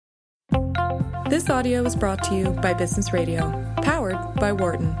This audio is brought to you by Business Radio, powered by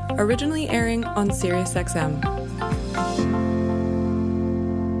Wharton, originally airing on SiriusXM.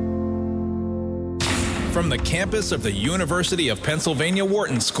 From the campus of the University of Pennsylvania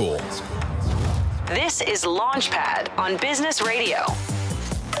Wharton School. This is Launchpad on Business Radio.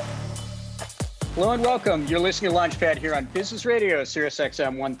 Hello and welcome. You're listening to Launchpad here on Business Radio,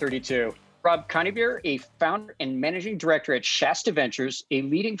 SiriusXM 132. Rob Conybeare, a founder and managing director at Shasta Ventures, a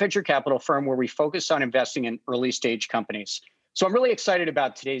leading venture capital firm where we focus on investing in early stage companies. So I'm really excited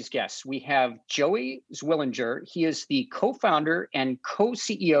about today's guests. We have Joey Zwillinger. He is the co-founder and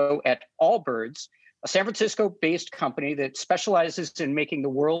co-CEO at Allbirds, a San Francisco-based company that specializes in making the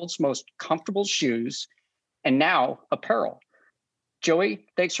world's most comfortable shoes and now apparel. Joey,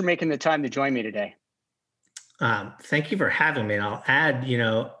 thanks for making the time to join me today. Thank you for having me. And I'll add,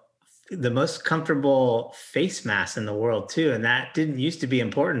 the most comfortable face mask in the world too. And that didn't used to be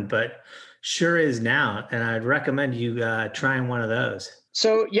important, but sure is now. And I'd recommend you trying one of those.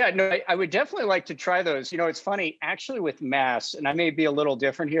 So I would definitely like to try those. It's funny, actually with masks, and I may be a little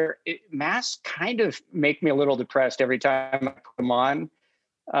different here, masks kind of make me a little depressed every time I put them on.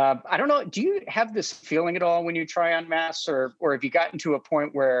 I don't know, do you have this feeling at all when you try on masks or have you gotten to a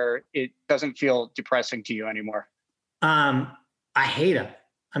point where it doesn't feel depressing to you anymore? I hate them.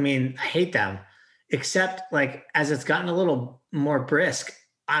 I hate them, except like as it's gotten a little more brisk.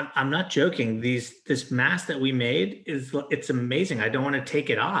 I'm not joking. This mask that we made it's amazing. I don't want to take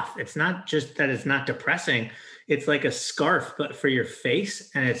it off. It's not just that it's not depressing. It's like a scarf, but for your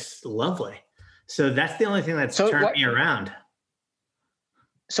face, and it's lovely. So that's the only thing that's turned me around.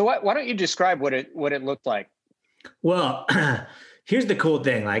 So why don't you describe what it looked like? Well, here's the cool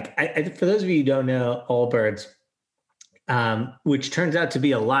thing. Like for those of you who don't know Allbirds, which turns out to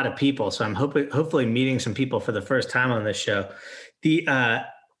be a lot of people. So I'm hopefully meeting some people for the first time on this show.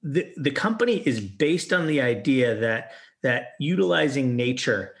 The company is based on the idea that utilizing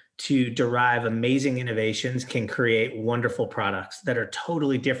nature to derive amazing innovations can create wonderful products that are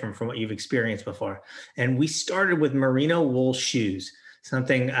totally different from what you've experienced before. And we started with merino wool shoes.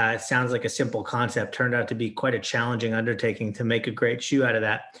 Something sounds like a simple concept, turned out to be quite a challenging undertaking to make a great shoe out of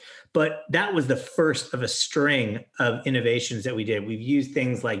that. But that was the first of a string of innovations that we did. We've used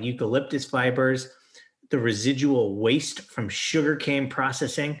things like eucalyptus fibers, the residual waste from sugarcane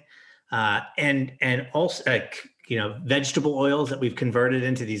processing, and also vegetable oils that we've converted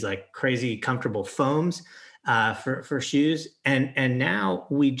into these like crazy comfortable foams for shoes. And now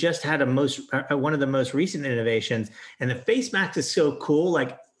we just had one of the most recent innovations, and the face mask is so cool.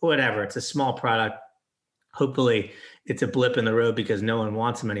 Like whatever, it's a small product. Hopefully it's a blip in the road because no one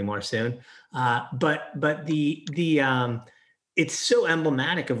wants them anymore soon. But it's so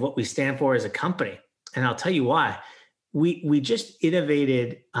emblematic of what we stand for as a company. And I'll tell you why. We just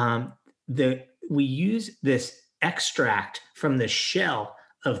innovated we use this extract from the shell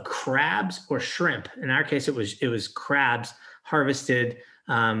of crabs or shrimp. In our case, it was crabs harvested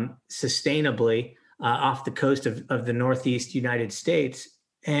sustainably off the coast of the Northeast United States.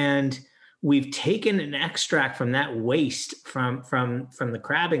 And we've taken an extract from that waste from the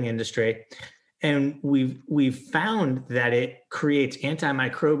crabbing industry, and we've found that it creates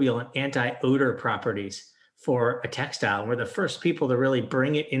antimicrobial and anti-odor properties for a textile. We're the first people to really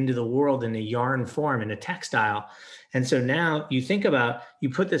bring it into the world in a yarn form, in a textile. And so now you think about, you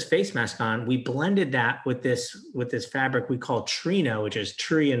put this face mask on, we blended that with this fabric we call Trino, which is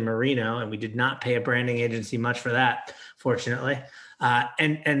tree and merino, and we did not pay a branding agency much for that, fortunately.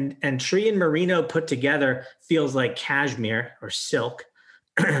 And tree and merino put together feels like cashmere or silk.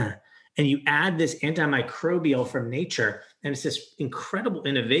 And you add this antimicrobial from nature, and it's this incredible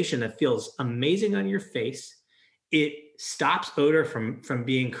innovation that feels amazing on your face. It stops odor from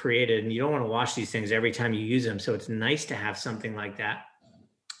being created, and you don't want to wash these things every time you use them. So it's nice to have something like that.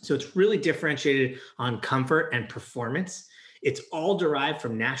 So it's really differentiated on comfort and performance. It's all derived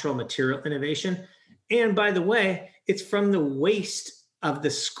from natural material innovation. And by the way, it's from the waste of the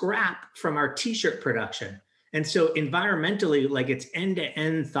scrap from our t-shirt production. And so environmentally, like it's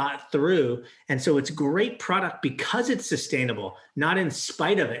end-to-end thought through. And so it's a great product because it's sustainable, not in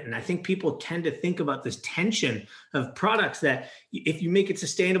spite of it. And I think people tend to think about this tension of products that if you make it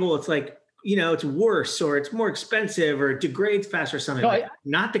sustainable, it's like, it's worse or it's more expensive or it degrades faster or something. No,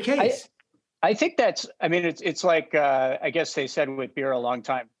 not the case. I think it's like, I guess they said with beer a long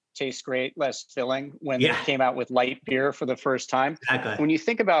time, tastes great, less filling when they came out with light beer for the first time. Exactly. When you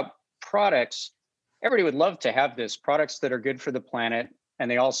think about products, everybody would love to have products that are good for the planet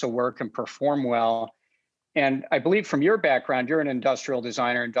and they also work and perform well. And I believe from your background, you're an industrial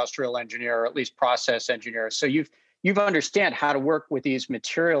designer, industrial engineer, or at least process engineer. So you've understand how to work with these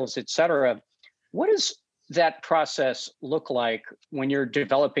materials, et cetera. What does that process look like when you're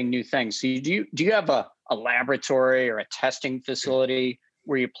developing new things? So do you have a laboratory or a testing facility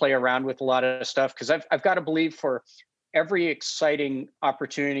where you play around with a lot of stuff? Because I've got to believe for every exciting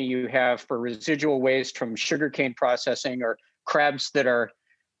opportunity you have for residual waste from sugarcane processing or crabs that are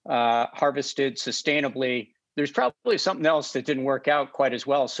harvested sustainably, there's probably something else that didn't work out quite as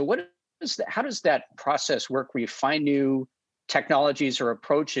well. So how does that process work where you find new technologies or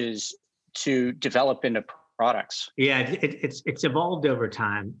approaches to develop into products? Yeah, it's evolved over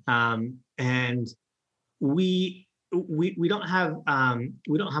time, and we don't have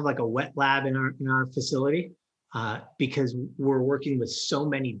like a wet lab in our facility because we're working with so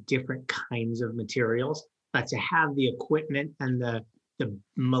many different kinds of materials. But to have the equipment and the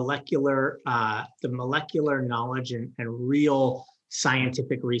molecular knowledge and real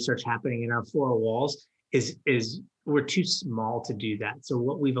scientific research happening in our four walls is we're too small to do that. So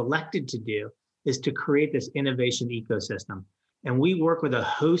what we've elected to do is to create this innovation ecosystem. And we work with a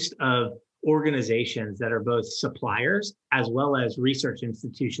host of organizations that are both suppliers as well as research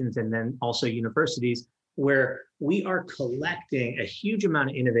institutions and then also universities, where we are collecting a huge amount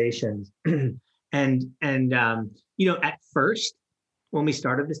of innovations. and at first, when we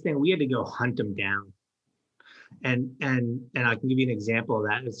started this thing, we had to go hunt them down. And I can give you an example of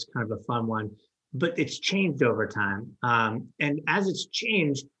that. It's kind of a fun one, but it's changed over time. And as it's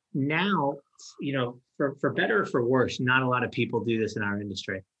changed now, for better or for worse, not a lot of people do this in our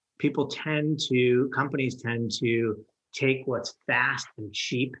industry. Companies tend to take what's fast and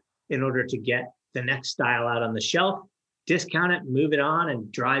cheap in order to get the next style out on the shelf, discount it, move it on, and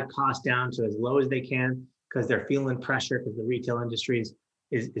drive costs down to as low as they can because they're feeling pressure because the retail industry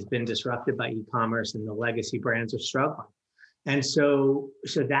has been disrupted by e-commerce and the legacy brands are struggling. And so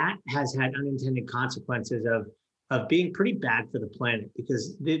that has had unintended consequences of being pretty bad for the planet,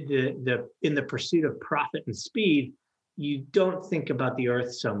 because in the pursuit of profit and speed, you don't think about the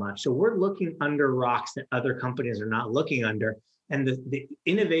earth so much. So we're looking under rocks that other companies are not looking under. And the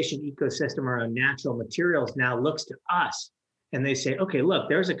innovation ecosystem around natural materials now looks to us and they say, okay, look,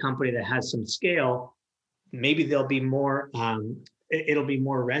 there's a company that has some scale. Maybe they'll be more, it'll be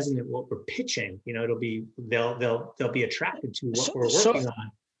more resonant what we're pitching. They'll be attracted to what we're working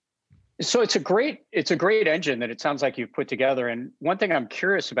on. So it's a great engine that it sounds like you've put together. And one thing I'm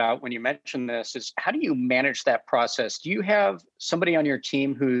curious about when you mention this is, how do you manage that process? Do you have somebody on your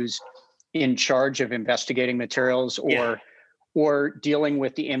team who's in charge of investigating materials or dealing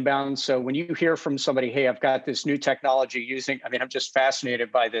with the inbound? So when you hear from somebody, hey, I've got this new technology I'm just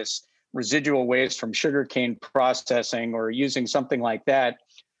fascinated by this residual waste from sugarcane processing or using something like that,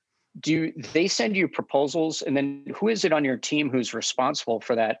 do they send you proposals? And then who is it on your team who's responsible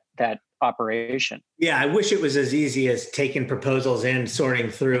for that operation? Yeah, I wish it was as easy as taking proposals in, sorting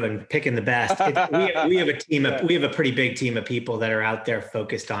through, and picking the best. We have a team. We have a pretty big team of people that are out there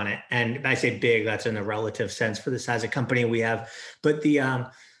focused on it. And I say big, that's in a relative sense for the size of company we have. But the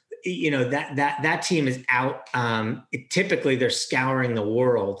that team is out. Typically, they're scouring the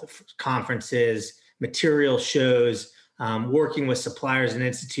world, conferences, material shows. Working with suppliers and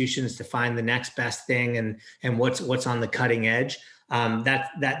institutions to find the next best thing and what's on the cutting edge.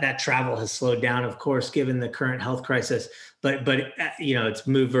 That travel has slowed down, of course, given the current health crisis. But it's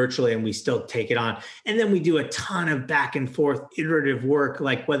moved virtually, and we still take it on. And then we do a ton of back and forth iterative work,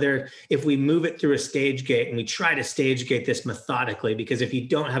 like if we move it through a stage gate, and we try to stage gate this methodically, because if you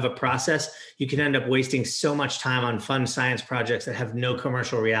don't have a process, you can end up wasting so much time on fun science projects that have no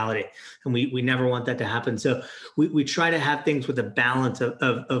commercial reality. And we never want that to happen. So we try to have things with a balance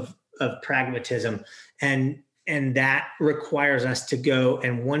of pragmatism, and that requires us to go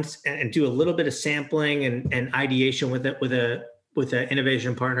and do a little bit of sampling and ideation with an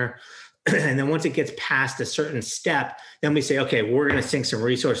innovation partner. And then once it gets past a certain step, then we say, okay, we're going to sink some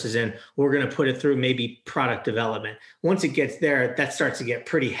resources in. We're going to put it through maybe product development. Once it gets there, that starts to get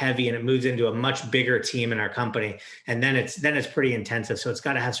pretty heavy, and it moves into a much bigger team in our company. And then it's pretty intensive. So it's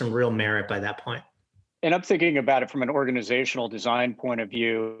got to have some real merit by that point. And I'm thinking about it from an organizational design point of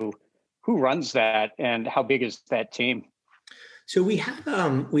view. Who runs that, and how big is that team? So we have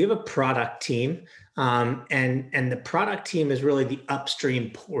a product team, and the product team is really the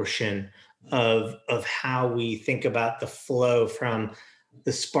upstream portion of how we think about the flow from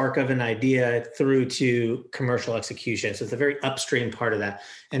the spark of an idea through to commercial execution. So it's a very upstream part of that.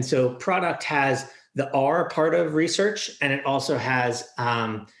 And so product has the R part of research, and it also has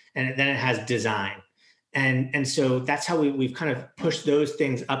then it has design. And so that's how we've kind of pushed those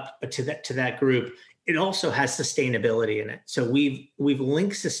things up to that group. It also has sustainability in it. So we've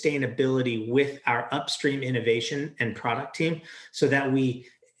linked sustainability with our upstream innovation and product team, so that we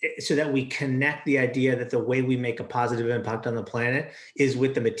so that we connect the idea that the way we make a positive impact on the planet is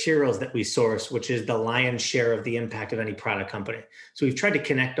with the materials that we source, which is the lion's share of the impact of any product company. So we've tried to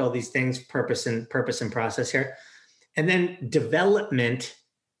connect all these things, purpose and process here. And then development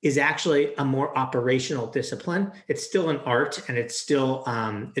is actually a more operational discipline. It's still an art, and it's still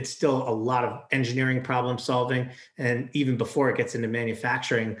a lot of engineering problem solving, and even before it gets into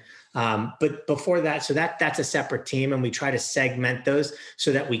manufacturing. But before that, so that's a separate team, and we try to segment those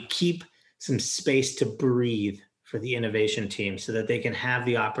so that we keep some space to breathe for the innovation team, so that they can have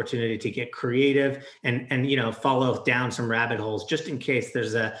the opportunity to get creative and follow down some rabbit holes, just in case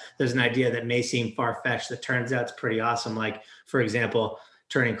there's an idea that may seem far-fetched that turns out it's pretty awesome. Like, for example,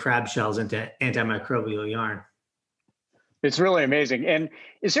 turning crab shells into antimicrobial yarn. It's really amazing. And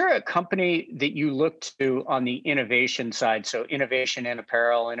is there a company that you look to on the innovation side? So innovation in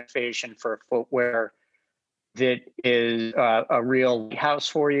apparel, innovation for footwear, that is a real house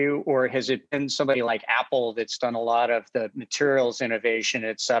for you? Or has it been somebody like Apple that's done a lot of the materials innovation,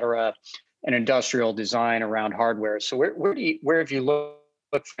 et cetera, and industrial design around hardware? So where have you looked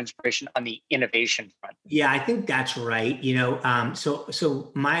for inspiration on the innovation front? Yeah, I think that's right.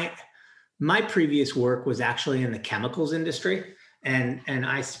 So my previous work was actually in the chemicals industry, and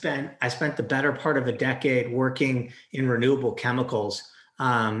I spent the better part of a decade working in renewable chemicals,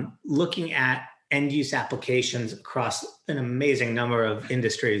 looking at end use applications across an amazing number of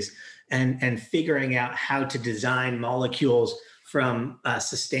industries, and figuring out how to design molecules from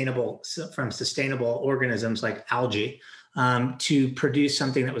sustainable organisms like algae, to produce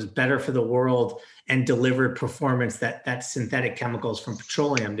something that was better for the world and delivered performance that synthetic chemicals from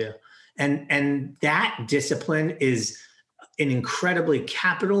petroleum do. And that discipline is an incredibly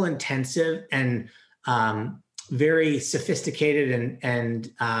capital intensive and very sophisticated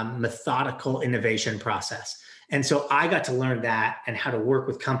and methodical innovation process. And so I got to learn that and how to work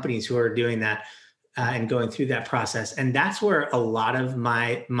with companies who are doing that and going through that process. And that's where a lot of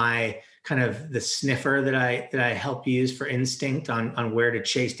my kind of the sniffer that I help use for instinct on where to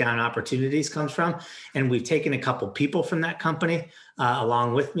chase down opportunities comes from. And we've taken a couple people from that company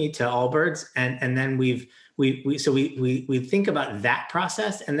along with me to Allbirds, and then we think about that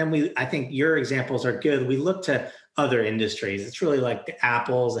process, and then I think your examples are good. We look to other industries. It's really like the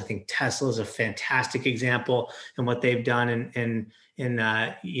Apples. I think Tesla is a fantastic example, and what they've done in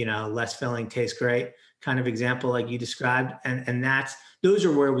less filling tastes great kind of example like you described, and those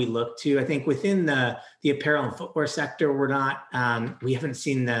are where we look to. I think within the apparel and footwear sector, we haven't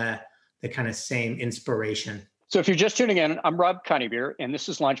seen the kind of same inspiration. So if you're just tuning in, I'm Rob Conybeer, and this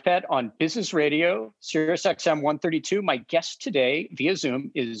is Launchpad on Business Radio, Sirius XM 132. My guest today via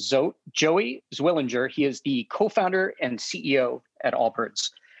Zoom is Joey Zwillinger. He is the co-founder and CEO at Allbirds.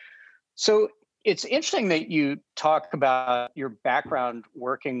 So it's interesting that you talk about your background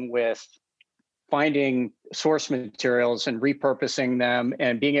working with finding source materials and repurposing them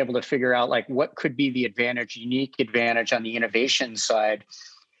and being able to figure out like what could be the unique advantage on the innovation side.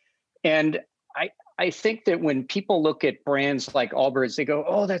 And I think that when people look at brands like Allbirds, they go,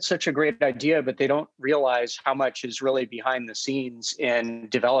 oh, that's such a great idea, but they don't realize how much is really behind the scenes in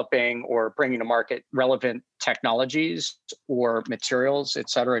developing or bringing to market relevant technologies or materials,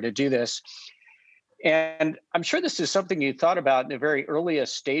 et cetera, to do this. And I'm sure this is something you thought about in the very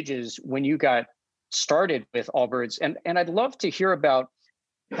earliest stages when you got started with Allbirds. And I'd love to hear about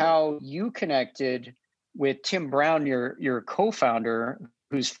how you connected with Tim Brown, your co-founder,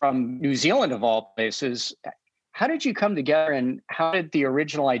 who's from New Zealand of all places. How did you come together, and how did the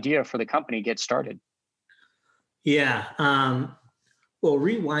original idea for the company get started? Yeah. Well,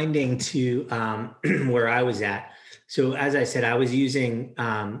 rewinding to where I was at. So as I said, I was using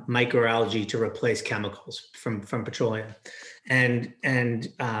microalgae to replace chemicals from petroleum. And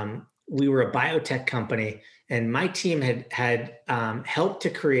we were a biotech company, and my team had helped to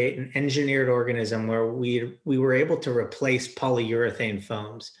create an engineered organism where we were able to replace polyurethane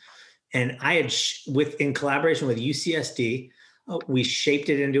foams. And I had, in collaboration with UCSD, we shaped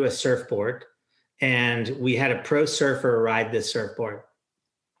it into a surfboard, and we had a pro surfer ride this surfboard.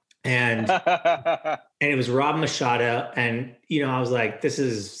 And it was Rob Machado. And, I was like, this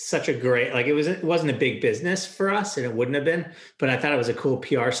is such a great, like, it wasn't a big business for us, and it wouldn't have been, but I thought it was a cool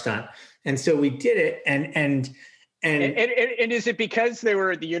PR stunt. And so we did it. And is it because they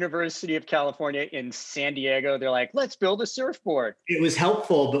were at the University of California in San Diego? They're like, let's build a surfboard. It was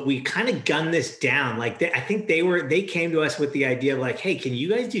helpful, but we kind of gunned this down. Like I think they came to us with the idea of like, hey, can you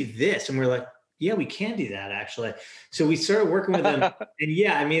guys do this? And we're like, yeah, we can do that actually. So we started working with them. And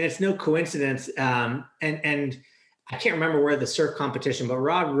yeah, I mean, it's no coincidence. And I can't remember where the surf competition, but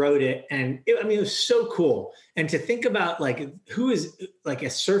Rod wrote it. And it was so cool. And to think about like, who is like a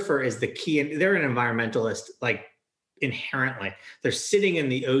surfer is the key. And they're an environmentalist, like inherently. They're sitting in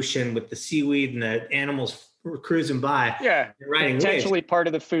the ocean with the seaweed and the animals cruising by. Yeah. Riding potentially waves. Part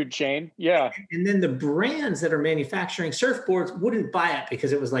of the food chain. Yeah. And then the brands that are manufacturing surfboards wouldn't buy it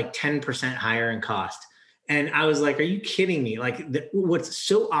because it was like 10% higher in cost. And I was like, are you kidding me? Like what's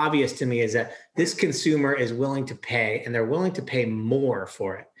so obvious to me is that this consumer is willing to pay, and they're willing to pay more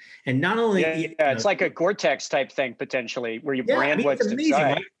for it. And not only, it's like a Gore-Tex type thing potentially, where you brand what's amazing,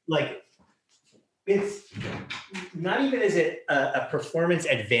 inside. right? Like it's not even is it a performance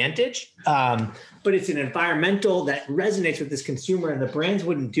advantage, but it's an environmental that resonates with this consumer, and the brands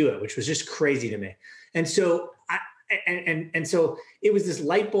wouldn't do it, which was just crazy to me. And so And so it was this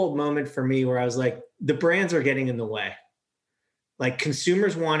light bulb moment for me where I was like, the brands are getting in the way. Like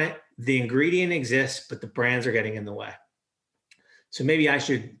consumers want it, the ingredient exists, but the brands are getting in the way. So maybe I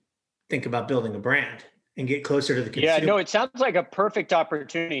should think about building a brand and get closer to the consumer. Yeah, no, it sounds like a perfect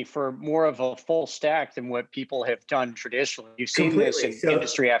opportunity for more of a full stack than what people have done traditionally. You've seen this in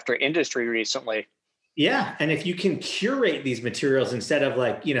industry after industry recently. Yeah. And if you can curate these materials instead of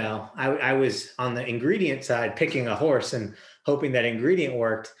like, I was on the ingredient side picking a horse and hoping that ingredient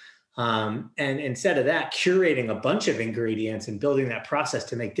worked. And instead of that, curating a bunch of ingredients and building that process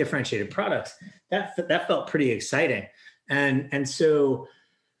to make differentiated products, that felt pretty exciting. And so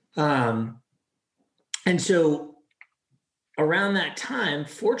around that time,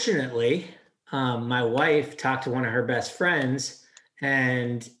 fortunately, my wife talked to one of her best friends,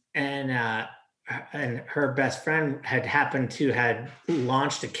 and her best friend had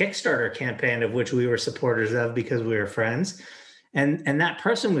launched a Kickstarter campaign of which we were supporters of because we were friends. And that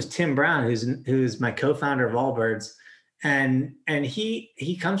person was Tim Brown, who's my co-founder of Allbirds. And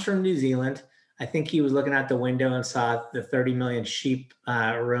he comes from New Zealand. I think he was looking out the window and saw the 30 million sheep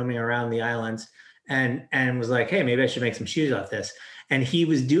roaming around the islands and was like, hey, maybe I should make some shoes off this. And he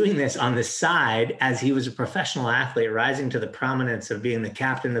was doing this on the side as he was a professional athlete, rising to the prominence of being the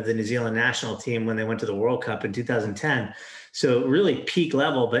captain of the New Zealand national team when they went to the World Cup in 2010. So really peak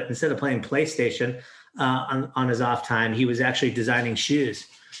level, but instead of playing PlayStation on his off time, he was actually designing shoes.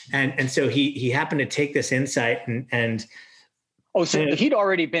 And so he happened to take this insight and he'd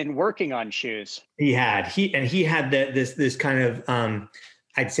already been working on shoes. He had this kind of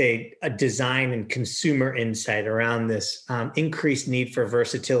I'd say a design and consumer insight around this increased need for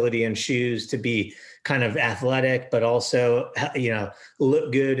versatility in shoes to be kind of athletic, but also,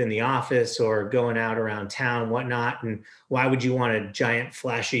 look good in the office or going out around town, whatnot. And why would you want a giant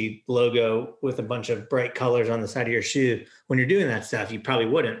flashy logo with a bunch of bright colors on the side of your shoe when you're doing that stuff? You probably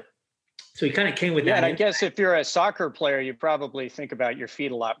wouldn't. So he kind of came with that. Yeah, and I guess if you're a soccer player, you probably think about your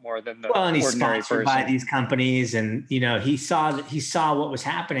feet a lot more than the and he's ordinary sponsored person. by these companies, and he saw what was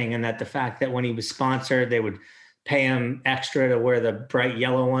happening, and that the fact that when he was sponsored, they would pay him extra to wear the bright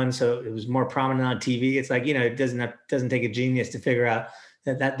yellow one, so it was more prominent on TV. It's like it doesn't take a genius to figure out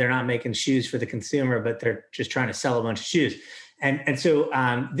that they're not making shoes for the consumer, but they're just trying to sell a bunch of shoes. And so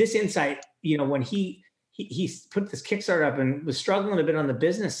this insight, when he put this Kickstarter up and was struggling a bit on the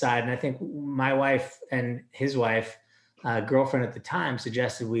business side. And I think my wife and his wife, girlfriend at the time,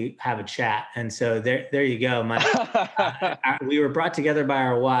 suggested we have a chat. And so there you go. We were brought together by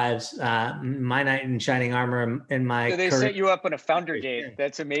our wives, my knight in shining armor and my. So they set you up on a founder date.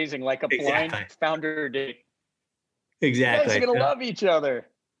 That's amazing. Like a blind founder date. Exactly. You guys are going to love each other.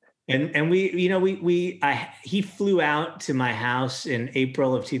 And he flew out to my house in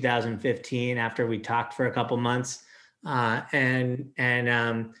April of 2015 after we talked for a couple months. And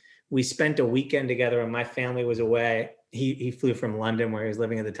we spent a weekend together when my family was away. He flew from London where he was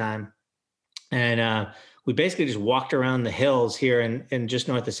living at the time. And we basically just walked around the hills here in just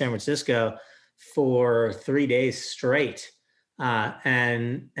north of San Francisco for 3 days straight.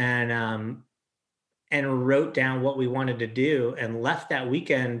 And wrote down what we wanted to do and left that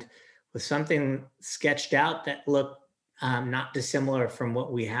weekend with something sketched out that looked not dissimilar from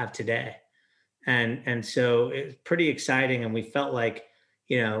what we have today. And so it was pretty exciting. And we felt like,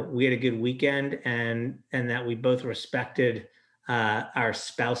 we had a good weekend and that we both respected our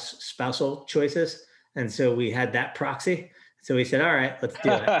spousal choices. And so we had that proxy. So we said, all right, let's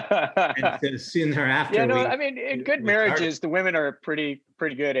do it. And so soon thereafter. In good marriages, the women are pretty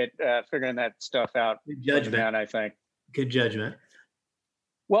good at figuring that stuff out. Good judgment, I think. Good judgment.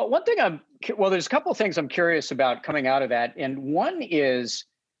 Well, there's a couple of things I'm curious about coming out of that. And one is,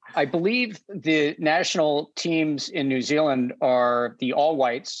 I believe the national teams in New Zealand are the All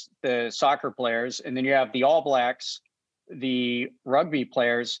Whites, the soccer players, and then you have the All Blacks, the rugby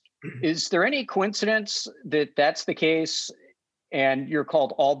players. Is there any coincidence that that's the case and you're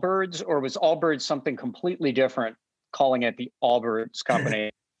called Allbirds, or was Allbirds something completely different, calling it the Allbirds company?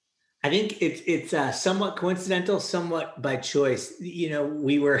 I think it's somewhat coincidental, somewhat by choice.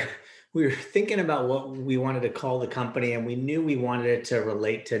 We were thinking about what we wanted to call the company, and we knew we wanted it to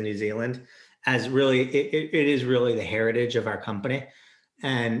relate to New Zealand, as really it is really the heritage of our company.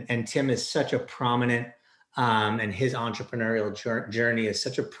 And Tim is such a prominent, and his entrepreneurial journey is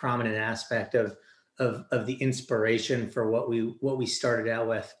such a prominent aspect of the inspiration for what we started out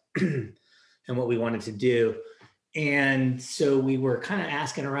with and what we wanted to do. And so we were kind of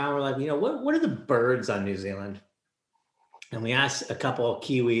asking around. We're like, what are the birds on New Zealand? And we asked a couple of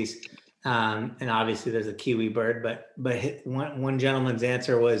Kiwis, and obviously there's a Kiwi bird, but one gentleman's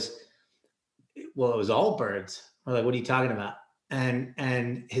answer was, well, it was all birds. We're like, what are you talking about?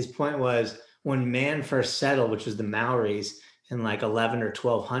 And his point was, when man first settled, which was the Maoris in like 11 or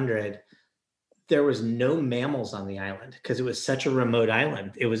 1200, there was no mammals on the island because it was such a remote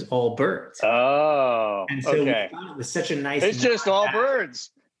island. It was all birds. Oh, and so okay. we thought it was such a nice. It's just all birds.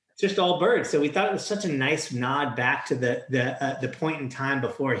 Just all birds. So we thought it was such a nice nod back to the point in time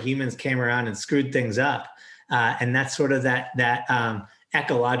before humans came around and screwed things up, and that's sort of that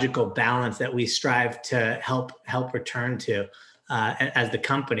ecological balance that we strive to help return to as the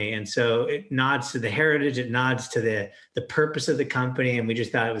company. And so it nods to the heritage. It nods to the purpose of the company, and we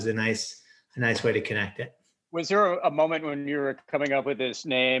just thought it was a nice way to connect it. Was there a moment when you were coming up with this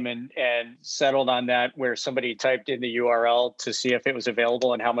name and settled on that where somebody typed in the URL to see if it was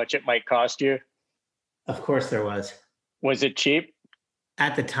available and how much it might cost you? Of course there was. Was it cheap?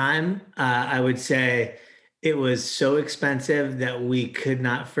 At the time, I would say it was so expensive that we could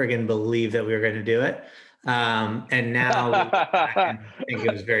not friggin' believe that we were going to do it. And now I think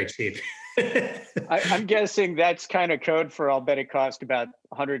it was very cheap. I'm guessing that's kind of code for, I'll bet it cost about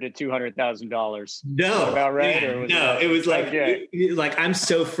 $100,000 to $200,000. No, about right? Yeah, or was no, it was like, okay. Like I'm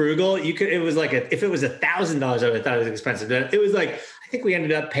so frugal. It was like if it was $1,000, I would have thought it was expensive. But it was like, I think we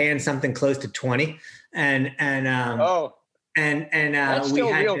ended up paying something close to 20. And that's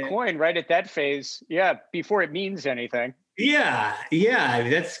still real coin right at that phase. Yeah, before it means anything. Yeah. I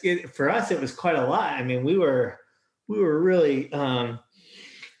mean, that's it. For us. It was quite a lot. I mean, we were really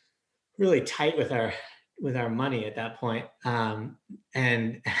really tight with our money at that point.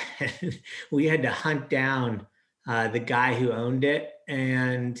 And we had to hunt down the guy who owned it.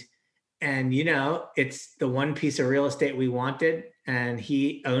 And it's the one piece of real estate we wanted, and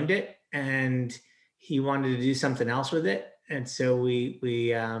he owned it and he wanted to do something else with it. And so we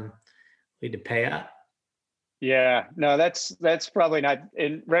had to pay up. Yeah, no, that's probably not,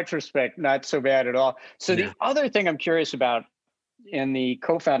 in retrospect, not so bad at all. So The other thing I'm curious about in the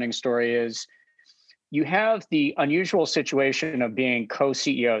co-founding story is you have the unusual situation of being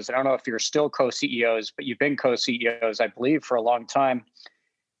co-CEOs. I don't know if you're still co-CEOs, but you've been co-CEOs, I believe, for a long time.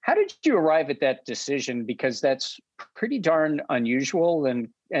 How did you arrive at that decision? Because that's pretty darn unusual and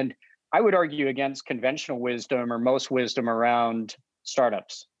I would argue against conventional wisdom or most wisdom around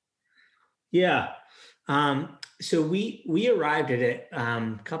startups. Yeah. So we arrived at it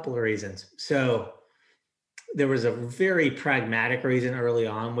a couple of reasons. So there was a very pragmatic reason early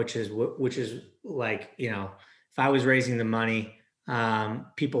on, which is like, if I was raising the money,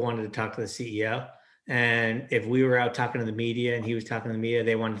 people wanted to talk to the CEO. And if we were out talking to the media and he was talking to the media,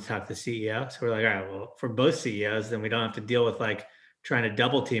 they wanted to talk to the CEO. So we're like, all right, well, for both CEOs, then we don't have to deal with like trying to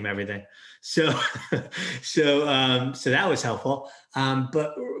double team everything. So that was helpful.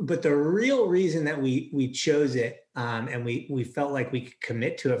 But the real reason that we chose it, and we felt like we could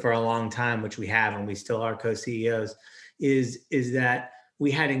commit to it for a long time, which we have, and we still are co-CEOs, is that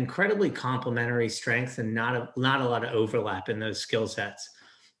we had incredibly complementary strengths and not a lot of overlap in those skill sets.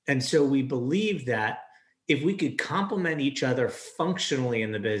 And so we believe that if we could complement each other functionally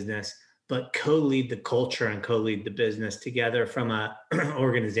in the business, but co-lead the culture and co-lead the business together from a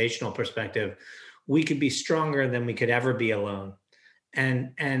organizational perspective, we could be stronger than we could ever be alone.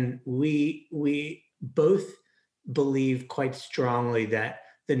 And we both believe quite strongly that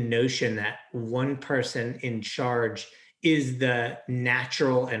the notion that one person in charge is the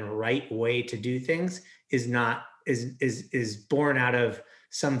natural and right way to do things is born out of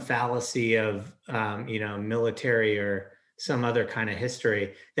some fallacy of military or some other kind of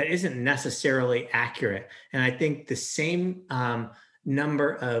history that isn't necessarily accurate. And I think the same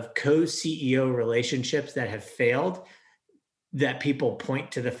number of co-CEO relationships that have failed, that people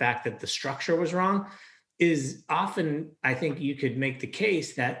point to the fact that the structure was wrong, is often, I think you could make the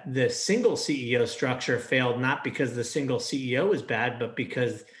case that the single CEO structure failed, not because the single CEO was bad, but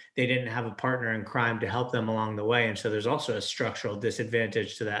because they didn't have a partner in crime to help them along the way. And so there's also a structural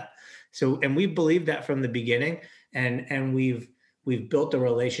disadvantage to that. So, and we believed that from the beginning, and we've built a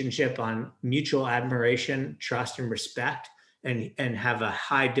relationship on mutual admiration, trust, and respect, and have a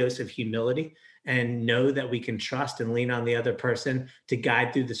high dose of humility, and know that we can trust and lean on the other person to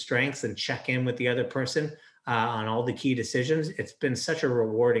guide through the strengths and check in with the other person on all the key decisions. It's been such a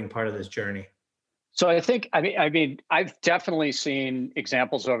rewarding part of this journey. So I mean, I've definitely seen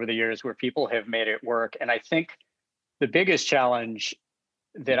examples over the years where people have made it work. And I think the biggest challenge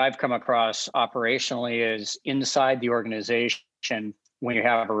that I've come across operationally is inside the organization when you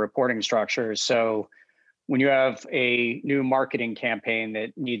have a reporting structure. So when you have a new marketing campaign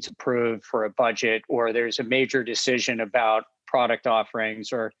that needs approved for a budget, or there's a major decision about product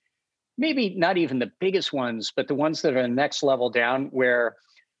offerings, or maybe not even the biggest ones, but the ones that are the next level down, where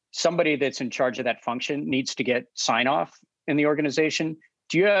somebody that's in charge of that function needs to get sign off in the organization.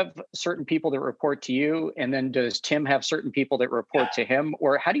 Do you have certain people that report to you? And then does Tim have certain people that report to him?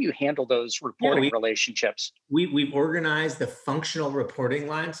 Or how do you handle those reporting relationships? We've organized the functional reporting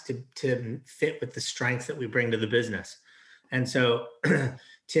lines to fit with the strengths that we bring to the business. And so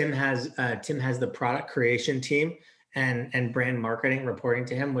Tim has the product creation team and brand marketing reporting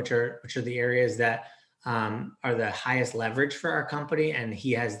to him, which are the areas that are the highest leverage for our company, and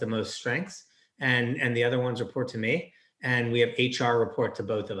he has the most strengths. And the other ones report to me. And we have HR report to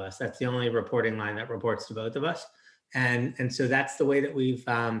both of us. That's the only reporting line that reports to both of us. And so that's the way that we've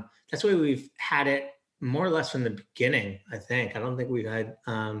had it more or less from the beginning. I think. I don't think we've had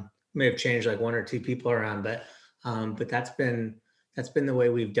may have changed like one or two people around, but that's been the way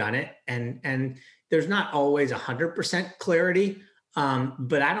we've done it. And there's not always 100% clarity,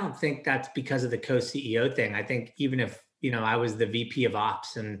 but I don't think that's because of the co-CEO thing. I think even if I was the VP of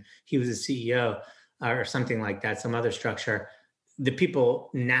Ops and he was the CEO, or something like that, some other structure, the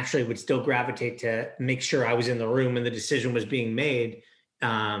people naturally would still gravitate to make sure I was in the room and the decision was being made.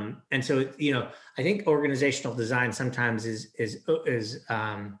 And so, I think organizational design sometimes is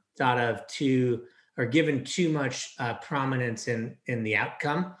thought of or given too much prominence in the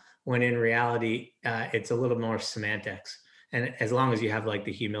outcome, when in reality, it's a little more semantics. And as long as you have like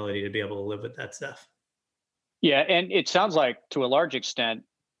the humility to be able to live with that stuff. Yeah. And it sounds like to a large extent,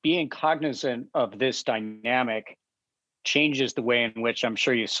 being cognizant of this dynamic changes the way in which I'm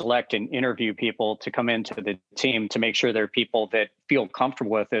sure you select and interview people to come into the team, to make sure they're people that feel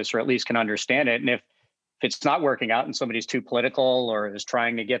comfortable with this, or at least can understand it. And if it's not working out and somebody's too political or is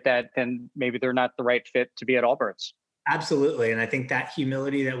trying to get that, then maybe they're not the right fit to be at Allbirds. Absolutely. And I think that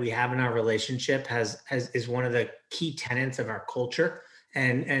humility that we have in our relationship is one of the key tenets of our culture.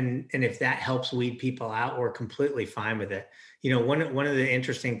 And if that helps weed people out, we're completely fine with it. One of the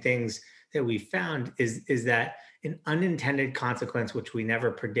interesting things that we found is that an unintended consequence, which we never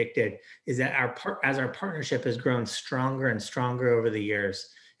predicted, is that as our partnership has grown stronger and stronger over the years,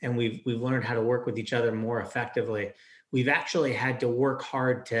 and we've learned how to work with each other more effectively, we've actually had to work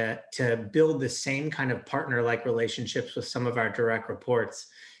hard to build the same kind of partner-like relationships with some of our direct reports,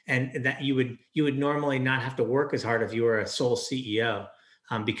 and that you would normally not have to work as hard if you were a sole CEO.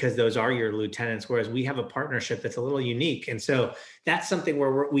 Because those are your lieutenants, whereas we have a partnership that's a little unique. And so that's something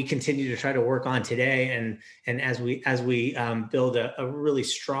where we continue to try to work on today. And as we build a really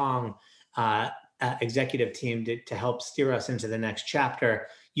strong executive team to help steer us into the next chapter,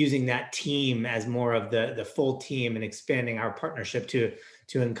 using that team as more of the full team and expanding our partnership to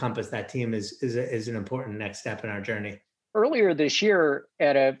encompass that team is an important next step in our journey. Earlier this year,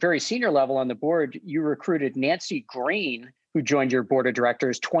 at a very senior level on the board, you recruited Nancy Green, who joined your board of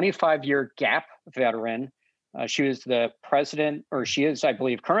directors, 25-year Gap veteran. She was the president, or she is, I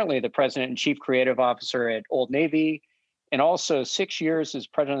believe, currently the president and chief creative officer at Old Navy, and also 6 years as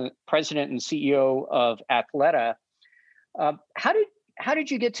president and CEO of Athleta. How did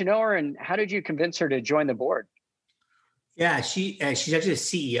you get to know her, and how did you convince her to join the board? Yeah, she's actually the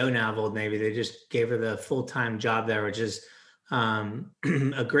CEO now of Old Navy. They just gave her the full-time job there, which is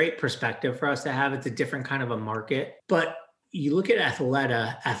a great perspective for us to have. It's a different kind of a market, but you look at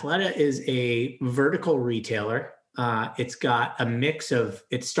Athleta. Athleta is a vertical retailer. It's got a mix of.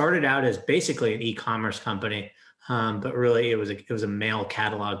 It started out as basically an e-commerce company, but really it was a male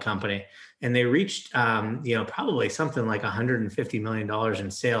catalog company, and they reached probably something like $150 million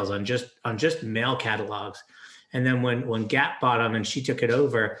in sales on just male catalogs. And then when Gap bought them and she took it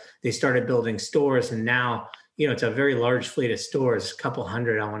over, they started building stores, and now it's a very large fleet of stores, a couple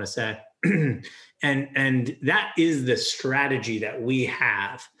hundred, I want to say. And that is the strategy that we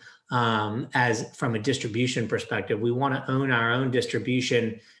have. as from a distribution perspective. We want to own our own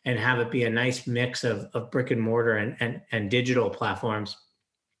distribution and have it be a nice mix of brick and mortar and digital platforms.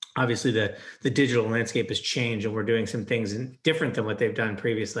 Obviously, the digital landscape has changed, and we're doing some things different than what they've done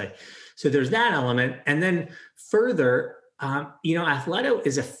previously. So there's that element. And then further, Athleto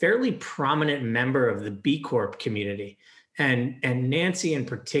is a fairly prominent member of the B Corp community. And Nancy in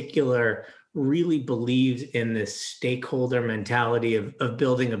particular really believes in this stakeholder mentality of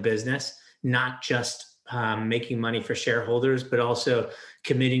building a business, not just making money for shareholders, but also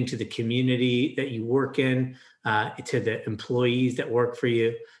committing to the community that you work in, to the employees that work for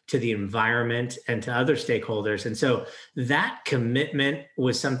you, to the environment, and to other stakeholders. And so that commitment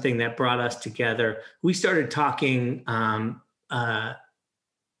was something that brought us together. We started talking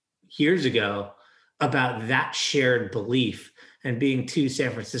years ago about that shared belief, and being two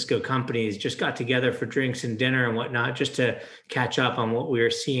San Francisco companies just got together for drinks and dinner and whatnot, just to catch up on what we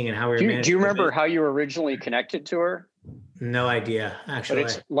were seeing and how we were managing. Do you remember how you were originally connected to her? No idea, actually.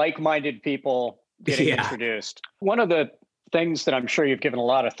 But it's like-minded people getting introduced. One of the things that I'm sure you've given a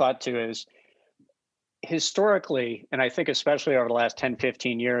lot of thought to is historically, and I think especially over the last 10,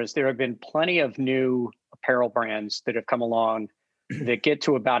 15 years, there have been plenty of new apparel brands that have come along that get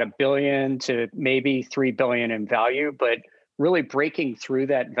to about $1 billion to maybe $3 billion in value, but really breaking through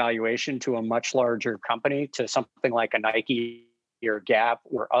that valuation to a much larger company, to something like a Nike or Gap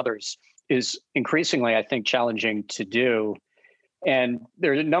or others, is increasingly, I think, challenging to do. And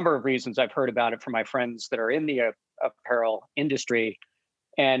there's a number of reasons I've heard about it from my friends that are in the apparel industry.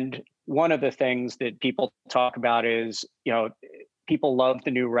 And one of the things that people talk about is, people love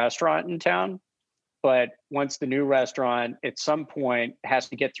the new restaurant in town, but once the new restaurant at some point has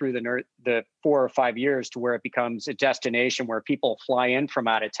to get through the 4 or 5 years to where it becomes a destination where people fly in from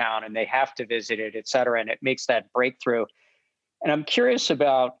out of town and they have to visit it, et cetera, and it makes that breakthrough. And I'm curious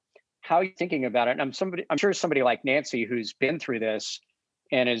about how you're thinking about it. And I'm sure somebody like Nancy, who's been through this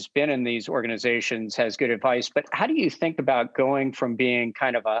and has been in these organizations, has good advice. But how do you think about going from being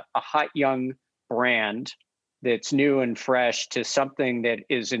kind of a hot young brand that's new and fresh to something that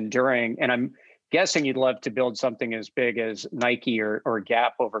is enduring? And I'm guessing you'd love to build something as big as Nike or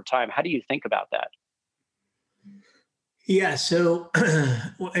Gap over time. How do you think about that? Yeah, so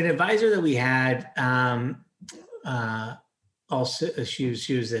an advisor that we had, also she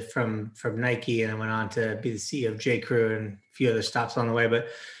was from Nike, and went on to be the CEO of J. Crew and a few other stops on the way. But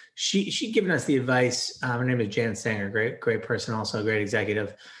she'd given us the advice. Her name is Jan Sanger, great person, also a great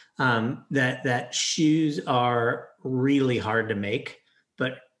executive. That shoes are really hard to make,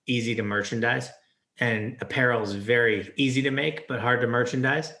 but easy to merchandise, and apparel is very easy to make but hard to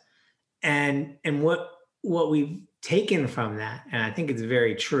merchandise. And what we've taken from that, and I think it's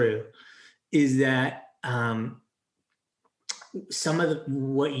very true, is that some of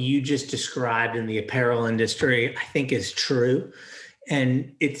what you just described in the apparel industry, I think, is true.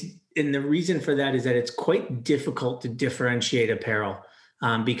 And the reason for that is that it's quite difficult to differentiate apparel,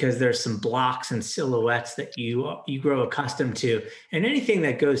 because there's some blocks and silhouettes that you grow accustomed to, and anything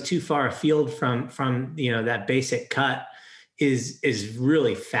that goes too far afield from that basic cut is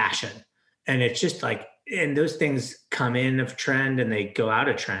really fashion. And it's just like, and those things come in of trend and they go out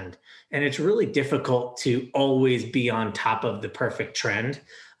of trend. And it's really difficult to always be on top of the perfect trend.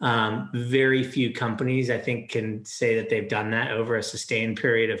 Very few companies, I think, can say that they've done that over a sustained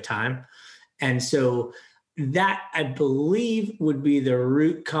period of time. And so that, I believe, would be the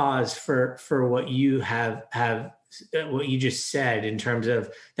root cause for what you have what you just said in terms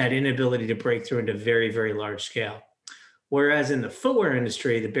of that inability to break through into very, very large scale. Whereas in the footwear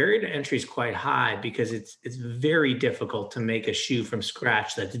industry, the barrier to entry is quite high, because it's very difficult to make a shoe from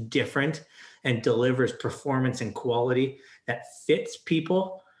scratch that's different and delivers performance and quality that fits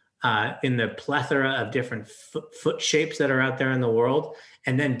people in the plethora of different foot shapes that are out there in the world,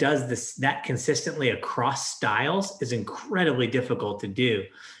 and then does that consistently across styles, is incredibly difficult to do.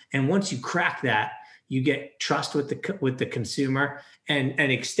 And once you crack that, you get trust with the consumer, and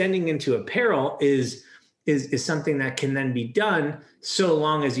extending into apparel is something that can then be done, so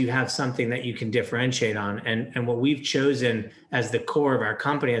long as you have something that you can differentiate on. And what we've chosen as the core of our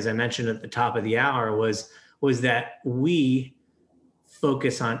company, as I mentioned at the top of the hour, was that we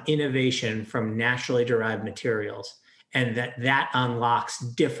focus on innovation from naturally derived materials, and that unlocks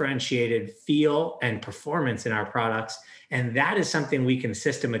differentiated feel and performance in our products. And that is something we can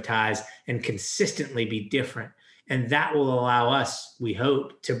systematize and consistently be different. And that will allow us, we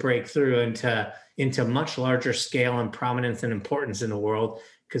hope, to break through into much larger scale and prominence and importance in the world,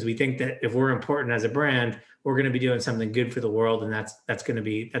 because we think that if we're important as a brand, we're going to be doing something good for the world, and that's just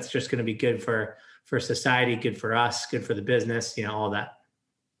going to be good for society, good for us, good for the business, all that.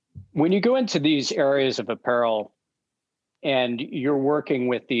 When you go into these areas of apparel and you're working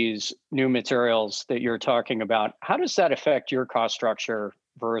with these new materials that you're talking about, how does that affect your cost structure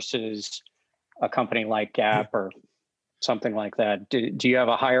versus a company like Gap or something like that? Do you have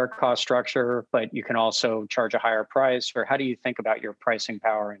a higher cost structure, but you can also charge a higher price? Or how do you think about your pricing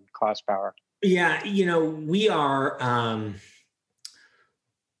power and cost power? Yeah, we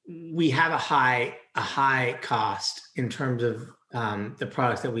have a high cost in terms of the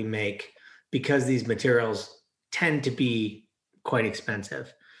products that we make because these materials tend to be quite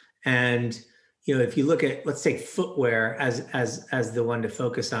expensive. And if you look at, let's take footwear as the one to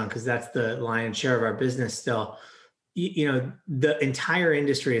focus on, because that's the lion's share of our business still. The entire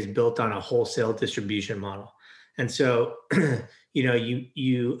industry is built on a wholesale distribution model, and so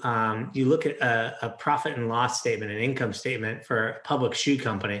you look at a profit and loss statement, an income statement for a public shoe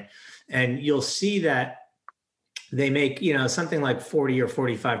company, and you'll see that they make something like 40 or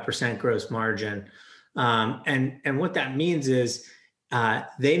 45% gross margin, and what that means is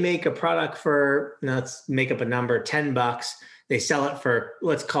they make a product for, let's make up a number, $10. They sell it for,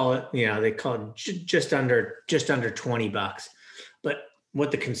 let's call it, they call it just under $20. But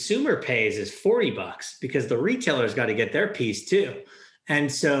what the consumer pays is $40 because the retailer's got to get their piece too. And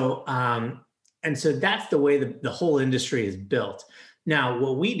so that's the way the whole industry is built. Now,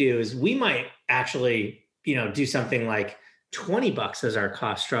 what we do is we might actually, do something like $20 as our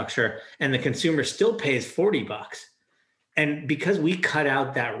cost structure, and the consumer still pays $40. And because we cut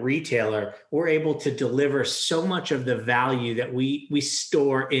out that retailer, we're able to deliver so much of the value that we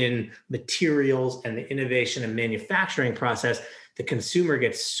store in materials and the innovation and manufacturing process. The consumer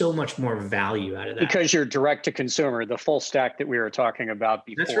gets so much more value out of that. Because you're direct to consumer, the full stack that we were talking about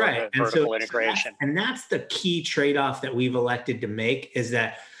before. That's right. The vertical integration. And that's the key trade-off that we've elected to make, is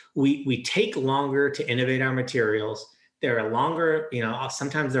that we take longer to innovate our materials. They're a longer,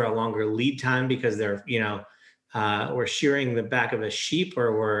 sometimes they're a longer lead time because they're, we're shearing the back of a sheep,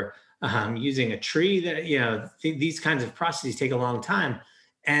 or we're using a tree that, these kinds of processes take a long time.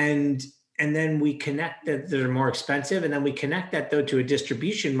 And then we connect that they're more expensive. And then we connect that though to a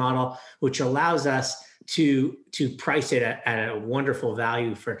distribution model, which allows us to price it at a wonderful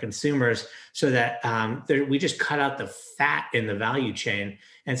value for consumers, so that we just cut out the fat in the value chain.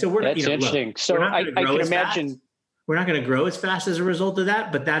 And so that's interesting. Look, so I can imagine we're not going to grow as fast as a result of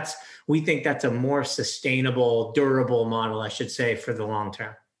that, but we think that's a more sustainable, durable model, I should say, for the long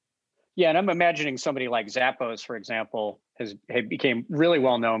term. Yeah, and I'm imagining somebody like Zappos, for example, became really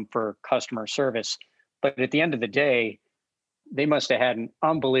well known for customer service, but at the end of the day, they must have had an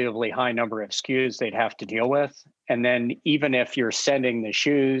unbelievably high number of SKUs they'd have to deal with. And then even if you're sending the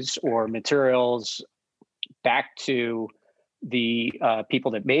shoes or materials back to the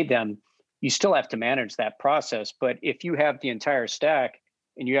people that made them, you still have to manage that process. But if you have the entire stack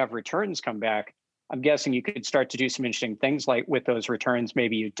and you have returns come back, I'm guessing you could start to do some interesting things, like with those returns,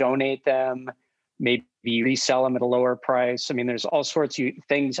 maybe you donate them, maybe you resell them at a lower price. I mean, there's all sorts of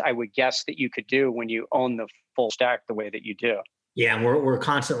things I would guess that you could do when you own the full stack the way that you do. Yeah, and we're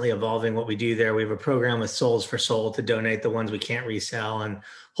constantly evolving what we do there. We have a program with Souls for Soul to donate the ones we can't resell, and a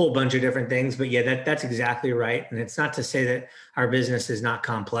whole bunch of different things. But yeah, that's exactly right. And it's not to say that our business is not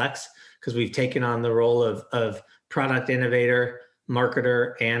complex, because we've taken on the role of product innovator,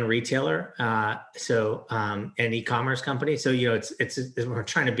 marketer, and retailer, and e-commerce company. So it's we're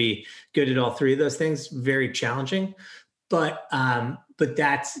trying to be good at all three of those things. Very challenging, but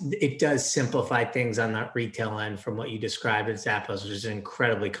it does simplify things on that retail end from what you described at Zappos, which is an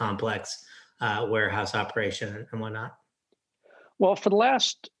incredibly complex warehouse operation and whatnot. Well, for the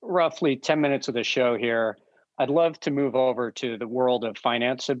last roughly 10 minutes of the show here, I'd love to move over to the world of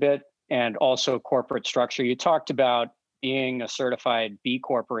finance a bit, and also corporate structure. You talked about being a certified B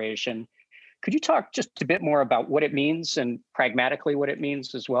corporation. Could you talk just a bit more about what it means and pragmatically what it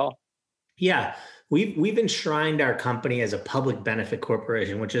means as well? Yeah, we've enshrined our company as a public benefit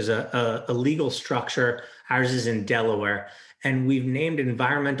corporation, which is a legal structure. Ours is in Delaware, and we've named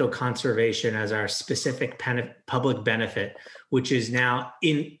environmental conservation as our specific public benefit, which is now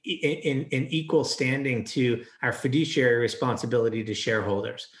in equal standing to our fiduciary responsibility to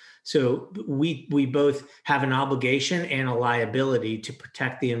shareholders. So we both have an obligation and a liability to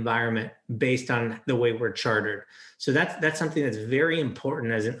protect the environment based on the way we're chartered. So that's something that's very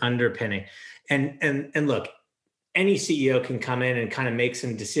important as an underpinning. And look, any CEO can come in and kind of make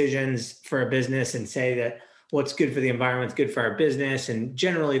some decisions for a business and say that what's good for the environment is good for our business. And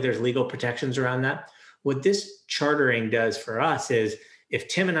generally there's legal protections around that. What this chartering does for us is if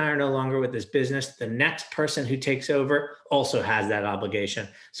Tim and I are no longer with this business, the next person who takes over also has that obligation.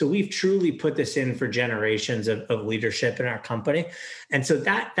 So we've truly put this in for generations of leadership in our company. And so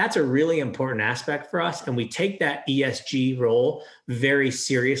that's a really important aspect for us. And we take that ESG role very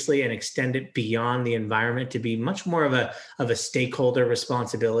seriously and extend it beyond the environment to be much more of a stakeholder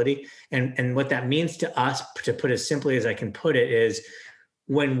responsibility. And what that means to us, to put as simply as I can put it, is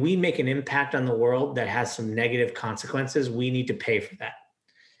when we make an impact on the world that has some negative consequences, we need to pay for that.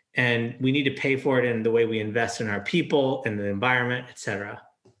 And we need to pay for it in the way we invest in our people and the environment, et cetera.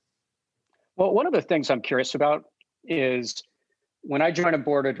 Well, one of the things I'm curious about is when I join a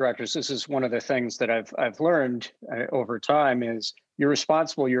board of directors, this is one of the things that I've learned over time is you're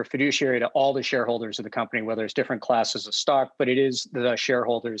a fiduciary to all the shareholders of the company, whether it's different classes of stock, but it is the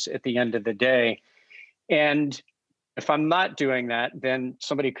shareholders at the end of the day. And if I'm not doing that, then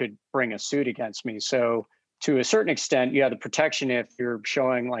somebody could bring a suit against me. So to a certain extent, you have the protection if you're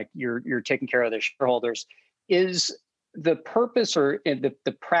showing like you're taking care of the shareholders. Is the purpose or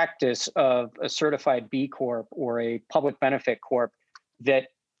the practice of a certified B Corp or a public benefit corp that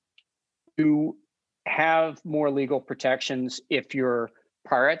you have more legal protections if you're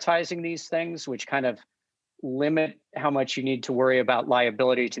prioritizing these things, which kind of limit how much you need to worry about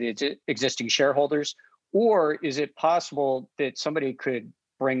liability to the existing shareholders? Or is it possible that somebody could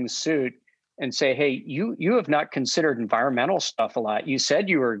bring suit and say, hey, you have not considered environmental stuff a lot. You said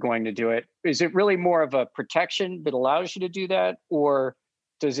you were going to do it. Is it really more of a protection that allows you to do that? Or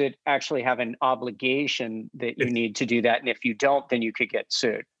does it actually have an obligation that you need to do that? And if you don't, then you could get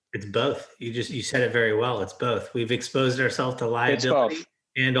sued. It's both. You said it very well. It's both. We've exposed ourselves to liability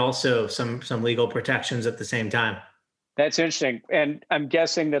and also some legal protections at the same time. That's interesting. And I'm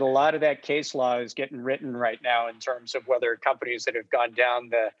guessing that a lot of that case law is getting written right now in terms of whether companies that have gone down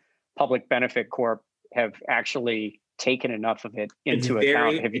the public benefit corp have actually taken enough of it into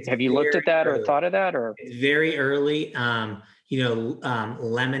account. Have you looked at that or thought of that? Or it's very early.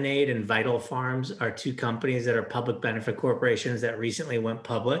 Lemonade and Vital Farms are two companies that are public benefit corporations that recently went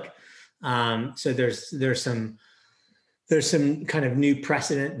public. So there's some kind of new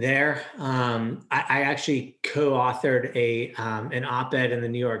precedent there. I actually co-authored an op-ed in the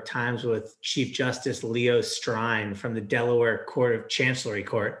New York Times with Chief Justice Leo Strine from the Delaware Chancellery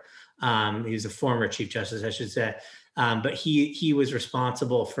Court. He was a former Chief Justice, I should say. But he was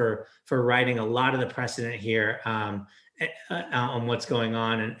responsible for writing a lot of the precedent here on what's going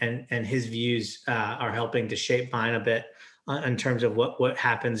on, and his views are helping to shape mine a bit in terms of what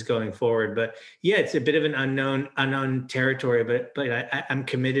happens going forward. But yeah, it's a bit of an unknown territory, but I'm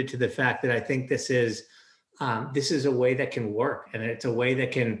committed to the fact that I think this is a way that can work, and it's a way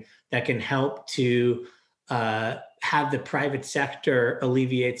that can help to have the private sector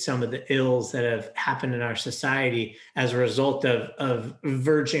alleviate some of the ills that have happened in our society as a result of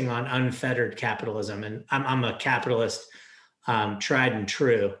verging on unfettered capitalism. And I'm a capitalist, tried and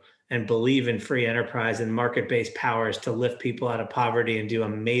true, and believe in free enterprise and market-based powers to lift people out of poverty and do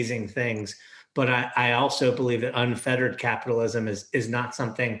amazing things. But I also believe that unfettered capitalism is not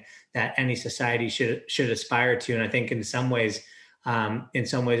something that any society should aspire to. And I think in some ways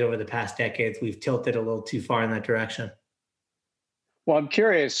over the past decades, we've tilted a little too far in that direction. Well, I'm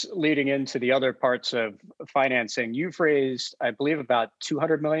curious, leading into the other parts of financing, you've raised, I believe, about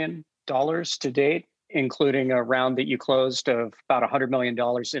 $200 million to date, including a round that you closed of about $100 million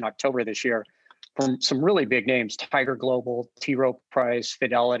in October this year from some really big names, Tiger Global, T. Rowe Price,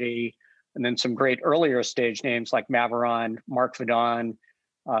 Fidelity, and then some great earlier stage names like Maveron, Mark Vadon,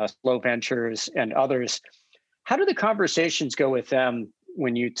 Slow Ventures, and others. How do the conversations go with them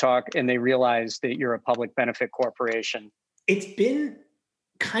when you talk and they realize that you're a public benefit corporation? It's been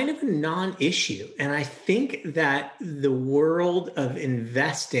kind of a non-issue. And I think that the world of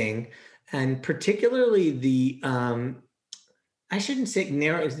investing, and particularly the, I shouldn't say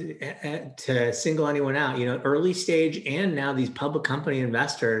narrow to single anyone out, early stage and now these public company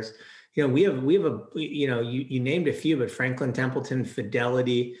investors, we have you named a few, but Franklin Templeton,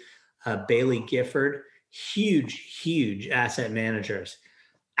 Fidelity, Bailey Gifford, huge asset managers.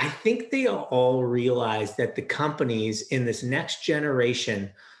 I think they all realize that the companies in this next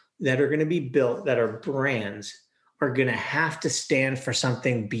generation that are going to be built, that are brands, are going to have to stand for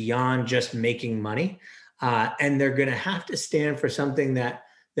something beyond just making money. And they're going to have to stand for something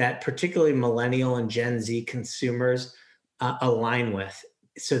that particularly millennial and Gen Z consumers align with.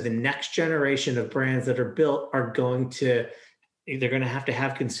 So the next generation of brands that are built are going to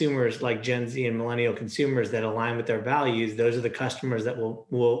have consumers like Gen Z and millennial consumers that align with their values. Those are the customers that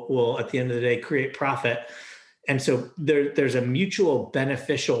will at the end of the day create profit. And so there's a mutually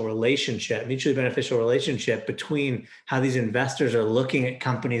beneficial relationship between how these investors are looking at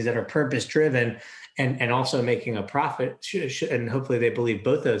companies that are purpose driven and also making a profit. And hopefully they believe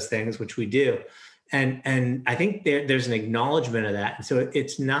both those things, which we do. And I think there's an acknowledgement of that. And so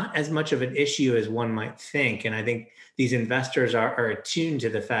it's not as much of an issue as one might think. And I think these investors are attuned to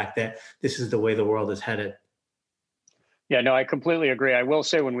the fact that this is the way the world is headed. Yeah, no, I completely agree. I will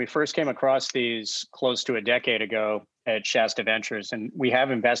say when we first came across these close to a decade ago at Shasta Ventures, and we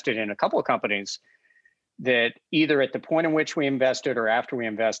have invested in a couple of companies that either at the point in which we invested or after we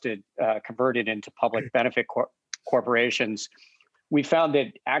invested, converted into public benefit corporations, we found that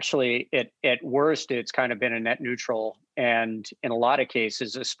actually at worst, it's kind of been a net neutral. And in a lot of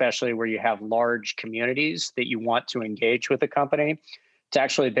cases, especially where you have large communities that you want to engage with a company, it's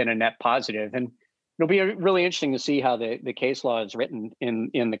actually been a net positive. And it'll be really interesting to see how the case law is written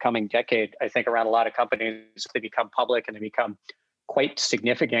in the coming decade. I think around a lot of companies, they become public and they become quite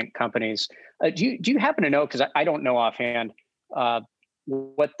significant companies. Do you happen to know, because I don't know offhand,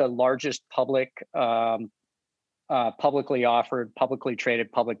 what the largest publicly offered, publicly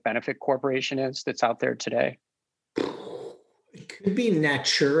traded public benefit corporation is that's out there today? It could be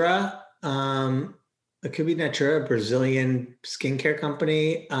Natura. It could be Natura, a Brazilian skincare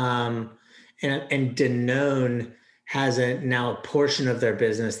company. And Danone has now a portion of their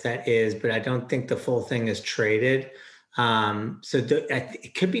business that is, but I don't think the full thing is traded.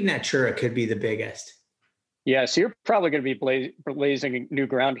 It could be Natura, it could be the biggest. Yeah, so you're probably going to be blazing new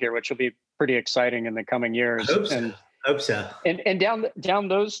ground here, which will be pretty exciting in the coming years. I hope so. And down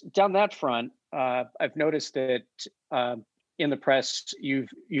that front, I've noticed that in the press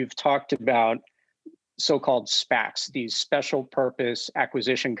you've talked about so-called SPACs, these special purpose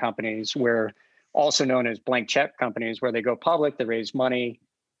acquisition companies, where also known as blank check companies, where they go public, they raise money,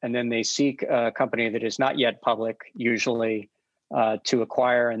 and then they seek a company that is not yet public, usually to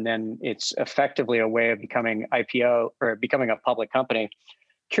acquire, and then it's effectively a way of becoming IPO or becoming a public company.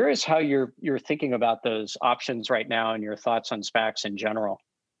 Curious how you're thinking about those options right now and your thoughts on SPACs in general.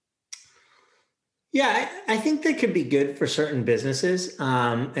 Yeah, I think they could be good for certain businesses.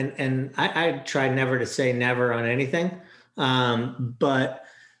 And I try never to say never on anything. But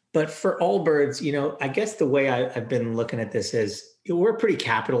for Allbirds, I guess the way I've been looking at this is we're a pretty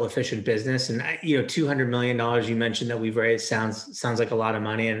capital efficient business. And, $200 million you mentioned that we've raised sounds like a lot of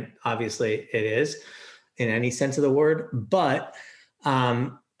money. And obviously it is in any sense of the word. But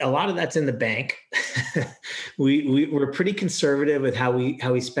a lot of that's in the bank. We're pretty conservative with how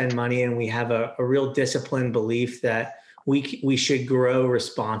we spend money, and we have a real disciplined belief that we should grow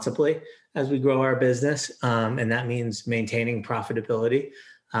responsibly as we grow our business, and that means maintaining profitability.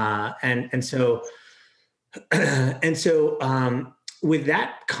 And so with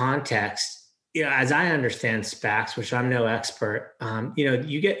that context, as I understand SPACs, which I'm no expert,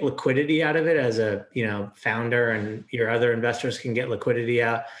 you get liquidity out of it as a, founder, and your other investors can get liquidity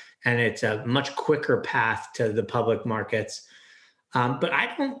out, and it's a much quicker path to the public markets. But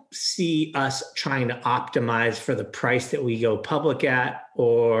I don't see us trying to optimize for the price that we go public at,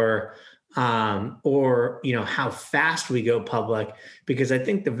 or how fast we go public, because I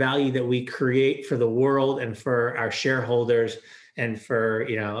think the value that we create for the world and for our shareholders and for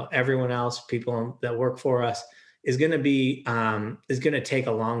everyone else, people that work for us, is going to take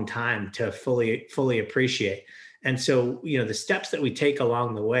a long time to fully appreciate. And so the steps that we take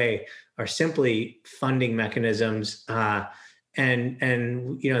along the way are simply funding mechanisms, and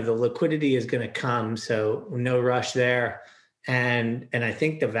the liquidity is going to come, so no rush there. And I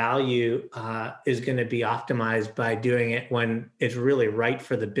think the value is going to be optimized by doing it when it's really right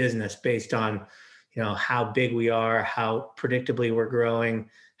for the business, based on how big we are, how predictably we're growing,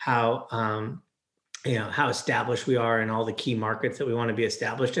 how established we are in all the key markets that we want to be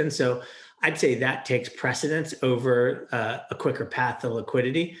established in. So I'd say that takes precedence over a quicker path to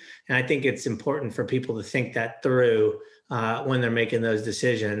liquidity. And I think it's important for people to think that through when they're making those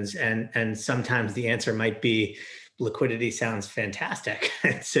decisions. And sometimes the answer might be liquidity sounds fantastic.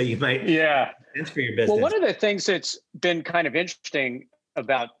 So you might for your business. Well, one of the things that's been kind of interesting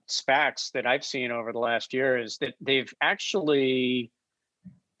about SPACs that I've seen over the last year is that they've actually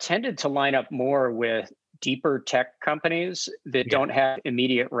tended to line up more with deeper tech companies that don't have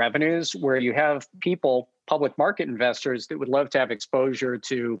immediate revenues, where you have public market investors that would love to have exposure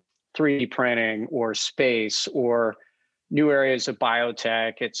to 3D printing or space or new areas of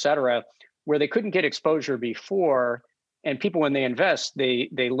biotech, et cetera, where they couldn't get exposure before. And people, when they invest,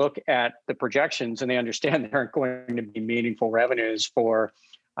 they look at the projections and they understand there aren't going to be meaningful revenues for,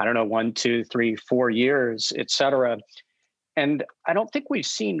 1, 2, 3, 4 years, et cetera. And I don't think we've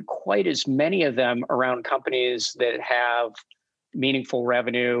seen quite as many of them around companies that have meaningful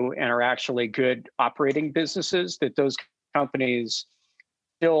revenue and are actually good operating businesses, that those companies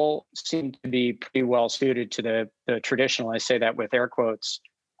still seem to be pretty well suited to the traditional, I say that with air quotes,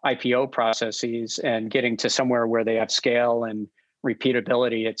 IPO processes, and getting to somewhere where they have scale and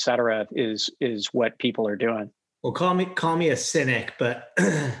repeatability, et cetera, is what people are doing. Well, call me a cynic, but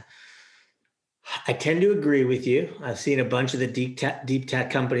I tend to agree with you. I've seen a bunch of the deep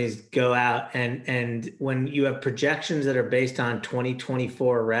tech companies go out, and when you have projections that are based on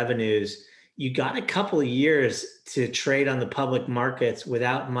 2024 revenues, you got a couple of years to trade on the public markets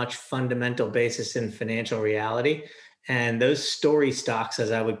without much fundamental basis in financial reality. And those story stocks,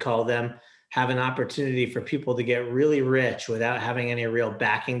 as I would call them, have an opportunity for people to get really rich without having any real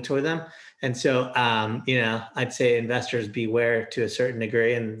backing to them. And so, I'd say investors beware to a certain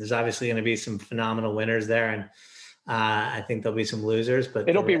degree. And there's obviously going to be some phenomenal winners there. And I think there'll be some losers, but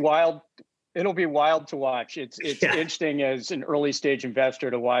it'll be wild. It'll be wild to watch. It's interesting as an early stage investor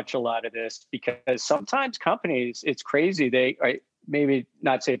to watch a lot of this, because sometimes companies, it's crazy. Maybe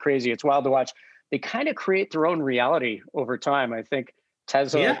not say crazy. It's wild to watch. They kind of create their own reality over time. I think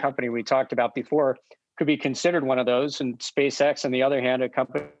Tesla, a company we talked about before, could be considered one of those. And SpaceX, on the other hand, a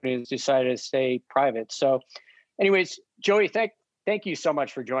company has decided to stay private. So anyways, Joey, thank you so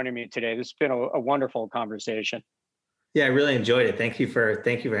much for joining me today. This has been a wonderful conversation. Yeah, I really enjoyed it. Thank you for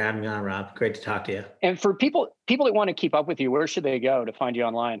having me on, Rob. Great to talk to you. And for people that want to keep up with you, where should they go to find you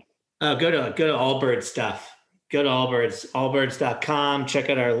online? Go to Allbirds stuff. Go to allbirds.com. Check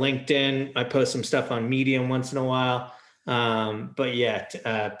out our LinkedIn. I post some stuff on Medium once in a while.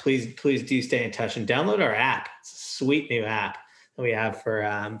 Please do stay in touch and download our app. It's a sweet new app that we have for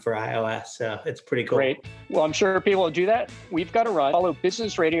iOS. So it's pretty cool. Great. Well, I'm sure people will do that. We've got to run. Follow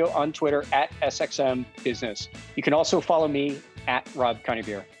Business Radio on Twitter at SXM Business. You can also follow me at Rob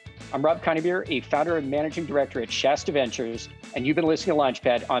Conybeare. I'm Rob Conybeare, a founder and managing director at Shasta Ventures, and you've been listening to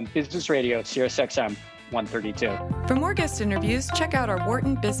Launchpad on Business Radio, SiriusXM 132. For more guest interviews, check out our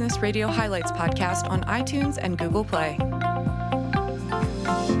Wharton Business Radio Highlights podcast on iTunes and Google Play.